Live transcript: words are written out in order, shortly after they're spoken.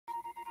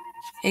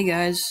Hey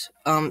guys,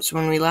 so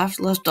when we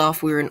left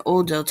off, we were in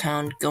Oldale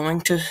Town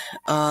going to,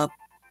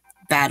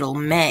 battle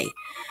May.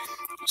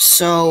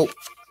 So,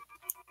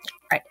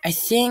 I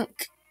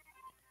think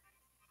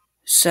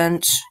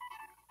since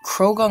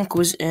Krogunk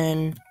was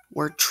in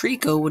where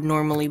Trico would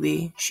normally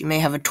be, she may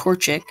have a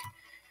Torchic,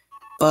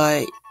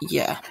 but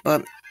yeah,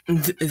 but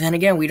then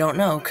again, we don't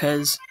know,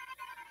 cause,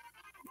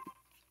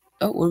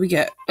 oh, what do we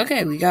get?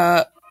 Okay, we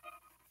got,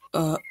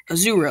 a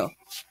Zero.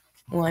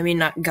 Well, I mean,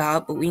 not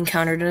got, but we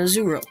encountered a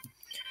Zero.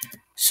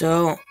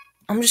 So,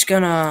 I'm just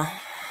gonna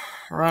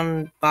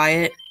run by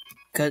it,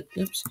 cause,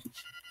 oops.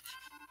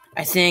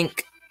 I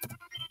think,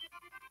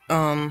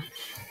 um,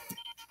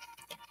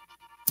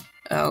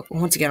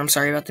 once again, I'm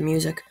sorry about the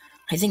music.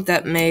 I think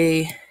that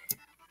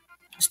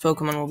this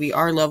Pokemon will be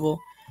our level,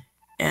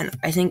 and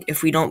I think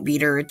if we don't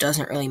beat her, it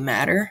doesn't really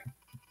matter.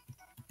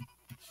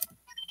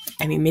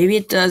 I mean, maybe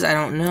it does, I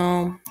don't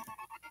know,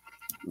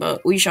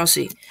 but we shall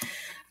see.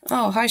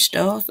 Oh, hi,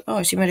 Stealth. Oh,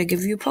 I see I might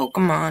give you a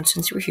Pokemon.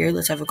 Since you're here,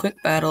 let's have a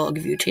quick battle. I'll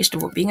give you a taste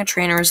of what being a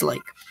trainer is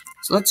like.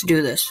 So let's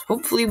do this.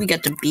 Hopefully we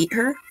get to beat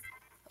her.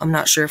 I'm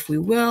not sure if we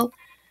will.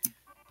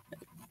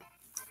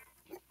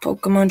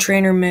 Pokemon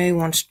Trainer May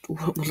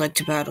would like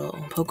to battle.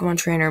 Pokemon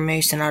Trainer May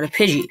sent out a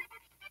Pidgey.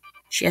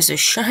 She has a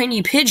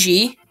shiny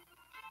Pidgey?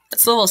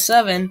 That's level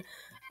 7.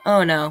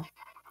 Oh no.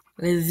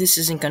 This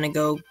isn't gonna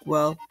go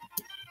well.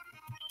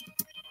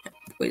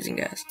 Poison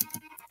gas.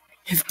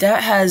 If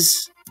that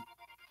has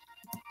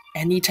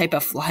any type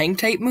of flying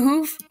type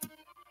move,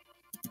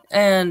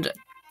 and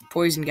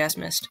poison gas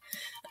missed.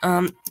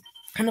 I'm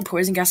gonna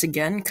poison gas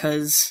again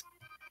because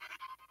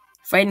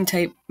fighting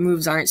type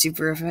moves aren't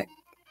super effective.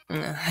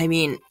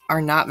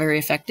 Are not very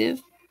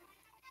effective.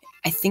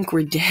 I think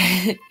we're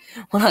dead.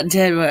 Well, not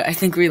dead, but I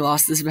think we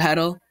lost this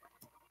battle.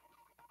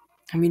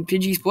 I mean,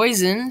 Pidgey's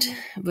poisoned,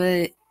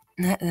 but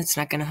that's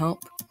not gonna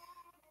help.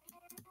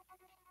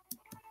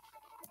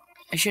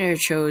 I should have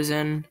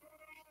chosen.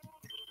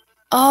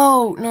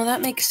 Oh, no, that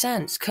makes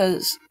sense,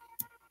 because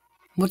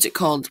what's it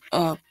called?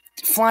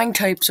 Flying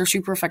types are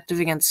super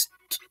effective against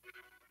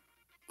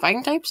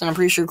fighting types, and I'm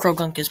pretty sure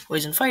Croagunk is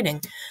poison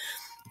fighting.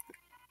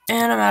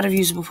 And I'm out of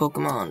usable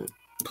Pokemon.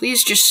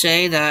 Please just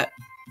say that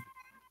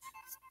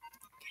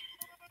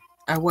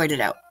I whited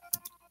out.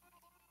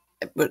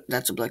 But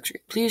that's a Black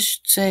Streak. Please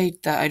say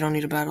that I don't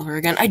need to battle her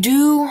again. I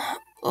do!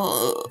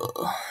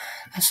 So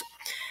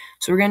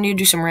we're gonna need to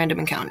do some random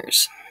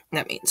encounters.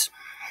 That means.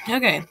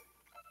 Okay.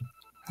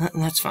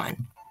 That's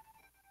fine.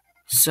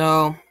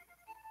 So,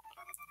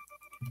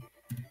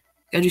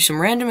 gotta do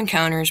some random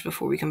encounters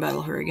before we can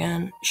battle her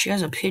again. She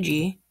has a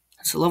Pidgey.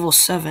 That's a level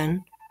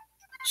 7.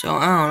 So,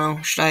 I don't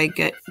know. Should I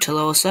get to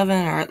level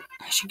 7? Or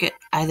I should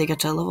either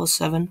get to level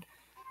 7.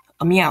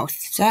 A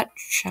Meowth. Is that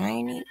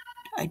shiny?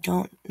 I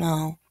don't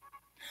know.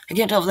 I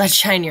can't tell if that's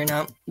shiny or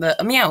not.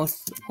 But a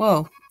Meowth.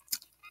 Whoa.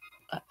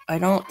 I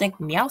don't think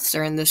Meowths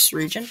are in this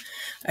region.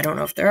 I don't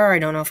know if there are. I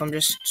don't know if I'm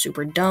just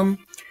super dumb.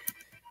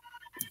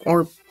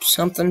 Or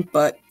something.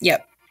 But, yeah.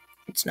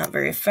 It's not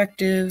very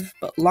effective.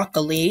 But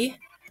luckily...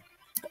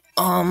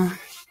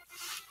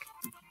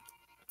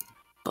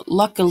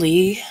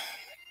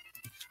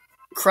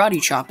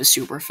 Karate Chop is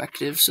super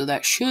effective, so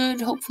that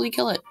should hopefully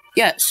kill it.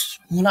 Yes,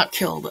 well, not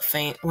kill, but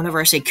faint. Whenever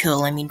I say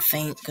kill, I mean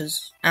faint,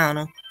 because, I don't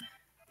know.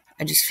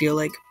 I just feel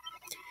like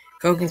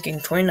Krogunk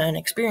gained 29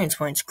 experience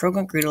points.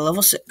 Krogunk grew to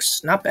level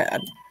 6. Not bad.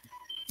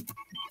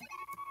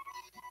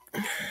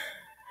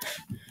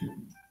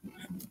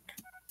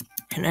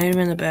 An item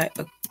in the back.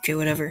 Okay,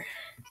 whatever.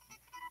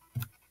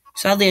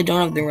 Sadly, I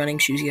don't have the running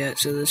shoes yet,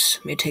 so this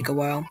may take a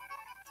while.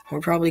 We're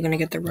probably going to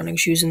get the running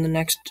shoes in the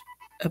next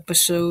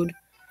episode.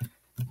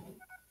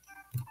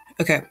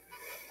 Okay.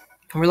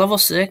 We're level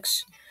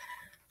 6.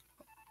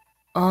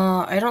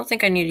 I don't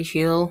think I need to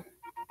heal.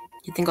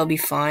 I think I'll be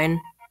fine.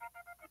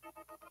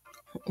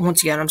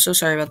 Once again, I'm so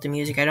sorry about the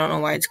music. I don't know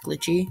why it's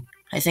glitchy.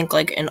 I think,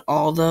 like, in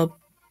all the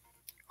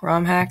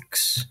ROM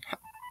hacks,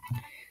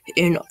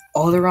 well,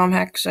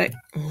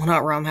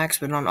 not ROM hacks,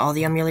 but on all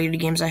the emulated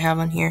games I have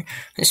on here,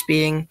 this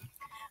being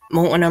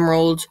Molten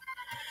Emerald,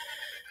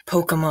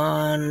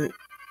 regular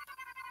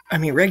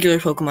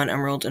Pokemon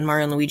Emerald, and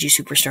Mario & Luigi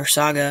Superstar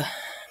Saga,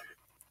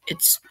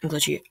 it's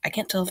glitchy. I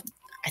can't tell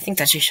I think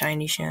that's a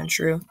shiny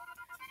Sandshrew.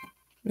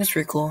 That's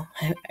pretty cool.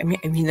 I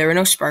mean, there are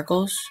no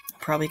sparkles,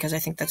 probably because I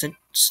think that's a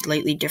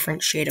slightly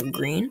different shade of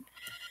green,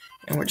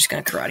 and we're just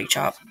gonna Karate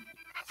Chop.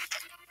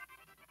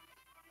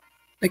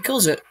 It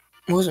kills it.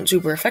 It wasn't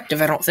super effective,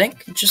 I don't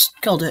think. It just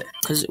killed it,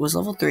 because it was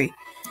level 3.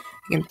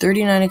 Again,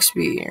 39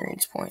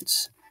 experience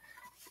points.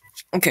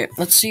 Okay,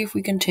 let's see if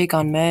we can take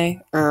on May,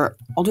 or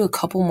I'll do a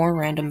couple more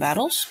random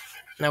battles.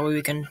 That way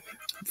we can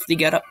hopefully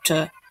get up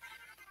to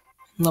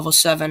level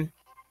 7.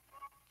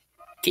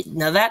 Okay,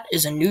 now that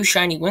is a new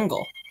shiny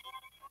Wingull.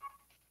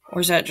 Or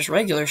is that just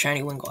regular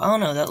shiny Wingull? I don't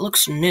know, that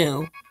looks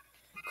new.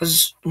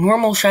 Because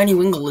normal shiny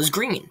Wingull is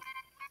green.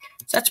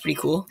 So that's pretty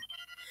cool.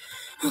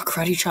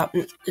 Karate Chop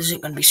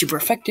isn't going to be super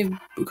effective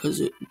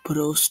but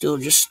it'll still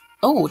just...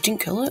 Oh, it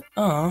didn't kill it?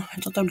 Oh,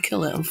 I thought that would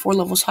kill it. I'm 4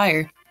 levels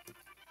higher.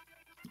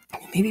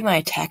 Maybe my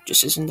attack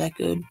just isn't that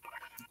good.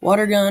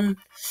 Water gun.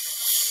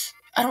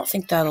 I don't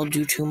think that'll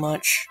do too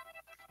much.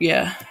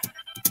 Yeah.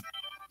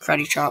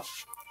 Karate chop.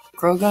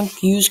 Krogan,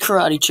 use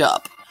karate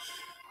chop.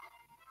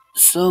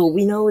 So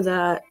we know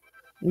that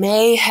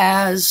May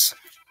has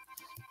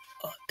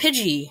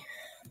Pidgey.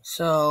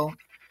 So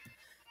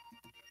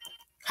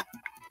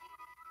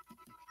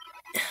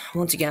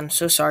once again,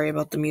 so sorry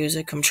about the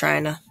music. I'm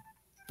trying to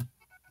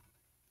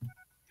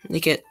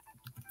make it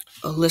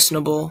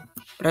listenable,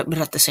 but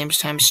at the same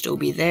time still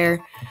be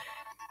there.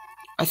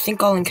 I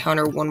think I'll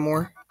encounter one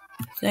more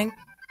thing.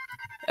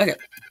 Okay.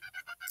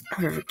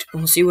 Perfect.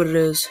 We'll see what it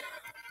is.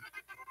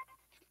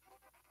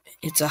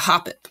 It's a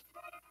Hoppip.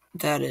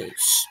 That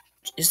is...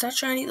 Is that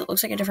shiny? That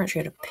looks like a different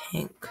shade of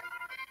pink.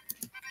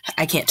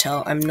 I can't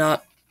tell. I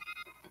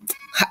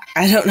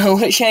don't know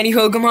what shiny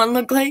Pokemon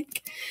look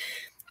like.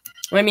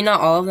 Well, I mean,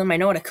 not all of them. I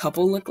know what a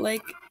couple look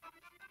like.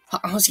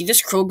 Honestly,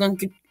 this Krogan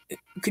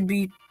could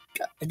be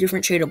a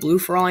different shade of blue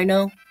for all I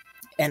know.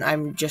 And I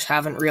just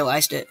haven't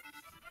realized it.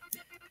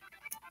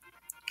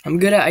 I'm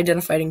good at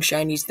identifying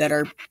shinies that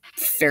are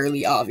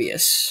fairly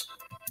obvious.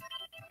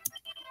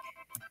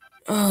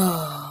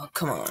 Oh,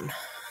 come on.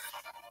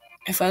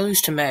 If I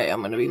lose to May,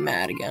 I'm gonna be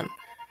mad again.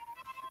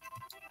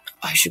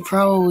 I should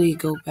probably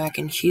go back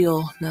and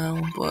heal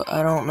now, but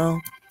I don't know.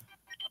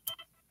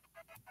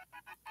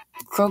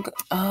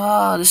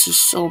 This is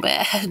so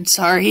bad.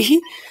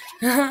 Sorry.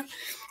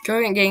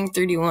 Krogan getting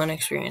 31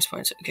 experience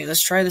points. Okay,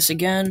 let's try this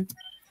again.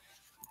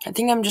 I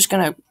think I'm just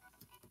gonna...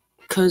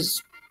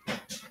 Because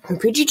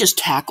Pidgey just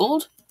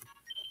tackled.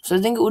 So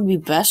I think it would be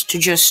best to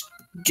just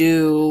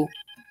do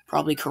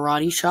probably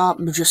Karate Chop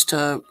just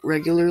to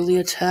regularly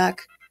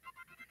attack.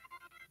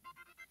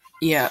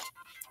 Yeah.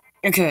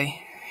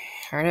 Okay.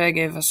 Alright,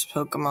 gave us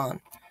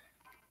Pokemon.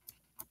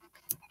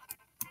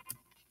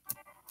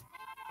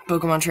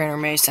 Pokemon Trainer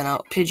May sent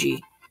out Pidgey.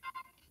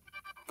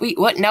 Wait,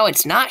 what? Now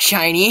it's not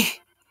shiny?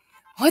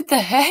 What the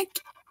heck?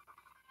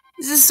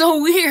 This is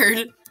so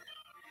weird.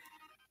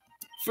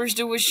 First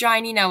it was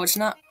shiny, now it's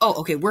not. Oh,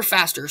 okay, we're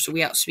faster, so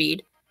we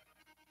outspeed.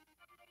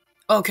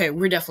 Okay,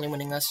 we're definitely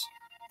winning this.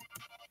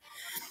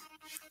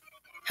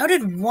 How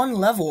did one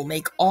level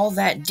make all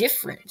that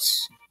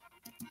difference?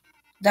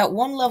 That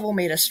one level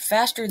made us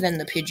faster than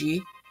the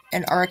Pidgey,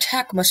 and our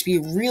attack must be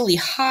really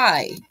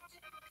high.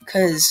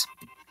 Because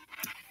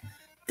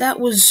that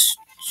was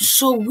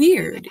so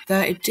weird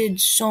that it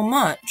did so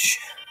much.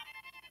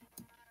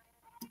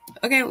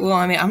 Okay, well,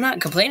 I mean, I'm not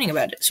complaining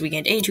about it. So we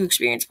gained 82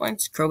 experience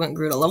points. Krogan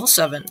grew to level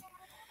 7.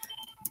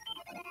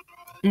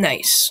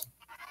 Nice.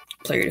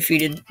 Player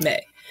defeated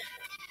May.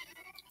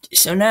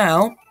 So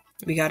now,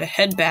 we gotta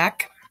head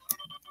back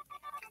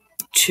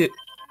to...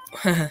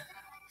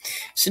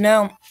 So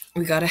now,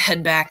 we gotta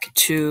head back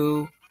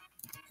to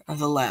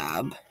the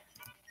lab.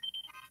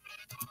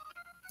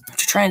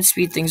 To try and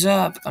speed things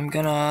up, I'm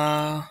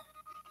gonna...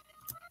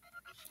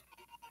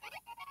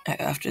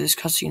 After this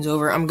cutscene's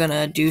over, I'm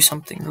gonna do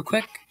something real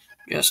quick.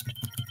 Just...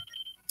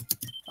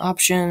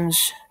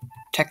 Options...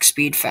 Text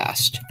speed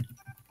fast.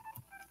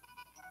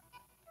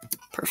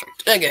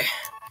 Perfect. Okay.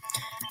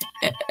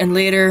 And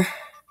later,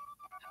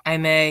 I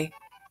may...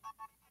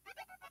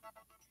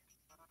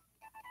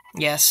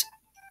 Yes.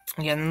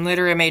 Yeah, and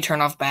later I may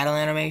turn off battle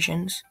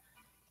animations.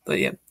 But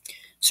yeah.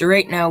 So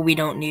right now, we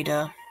don't need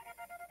to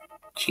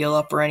heal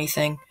up or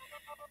anything.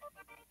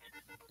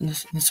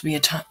 This will be a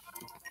time...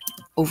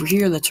 Over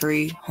here, let's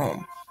hurry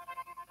home.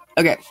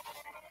 Okay.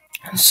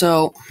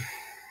 So...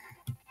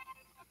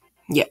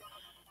 Yeah.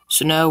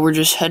 So now we're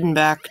just heading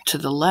back to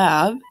the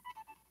lab.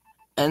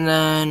 And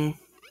then...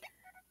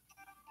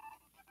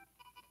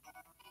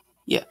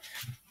 Yeah.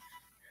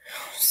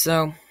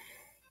 So,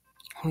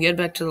 we get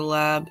back to the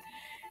lab,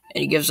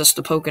 and he gives us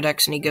the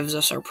Pokedex, and he gives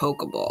us our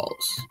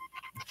Pokeballs.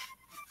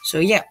 So,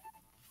 yeah.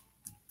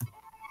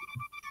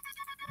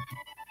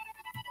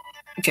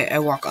 Okay, I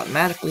walk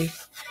automatically.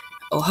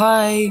 Oh,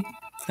 hi.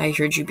 I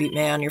heard you beat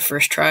May on your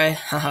first try.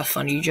 Haha,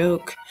 funny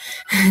joke.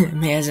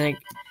 May hasn't...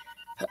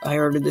 I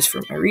ordered this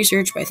for my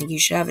research, but I think you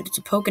should have it. It's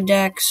a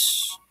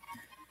Pokedex.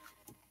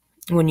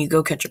 When you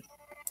go catch a...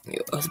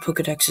 The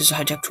Pokedex is a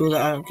high-tech tool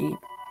that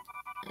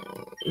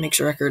makes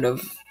a record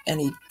of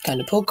any kind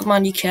of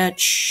Pokemon you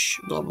catch,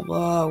 blah, blah,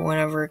 blah.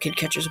 Whenever a kid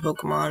catches a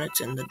Pokemon, it's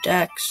in the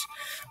Dex.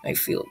 I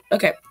feel...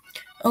 Okay.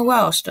 Oh,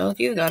 wow, Stealth,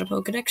 you got a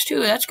Pokedex,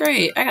 too. That's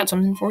great. I got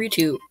something for you,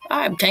 too.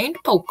 I obtained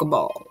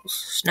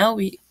Pokeballs. Now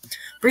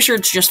pretty sure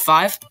it's just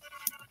 5.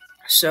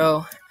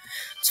 So,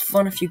 it's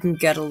fun if you can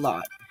get a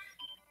lot.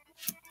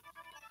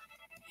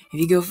 If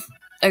you go...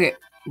 Okay,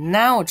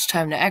 now it's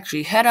time to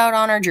actually head out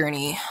on our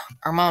journey.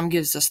 Our mom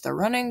gives us the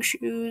running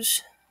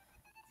shoes.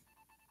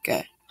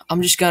 Okay,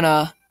 I'm just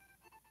gonna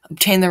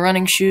obtain the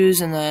running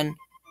shoes, and then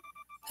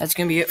that's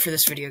gonna be it for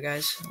this video,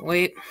 guys.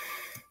 Wait.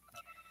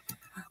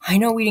 I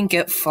know we didn't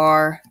get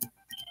far.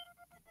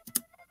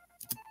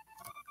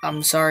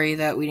 I'm sorry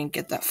that we didn't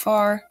get that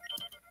far.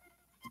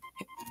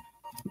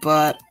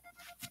 But,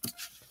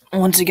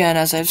 once again,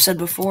 as I've said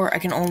before, I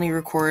can only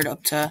record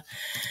up to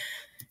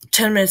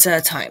 10 minutes at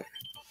a time.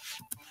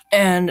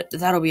 And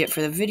that'll be it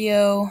for the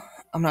video.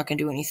 I'm not gonna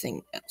do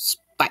anything else.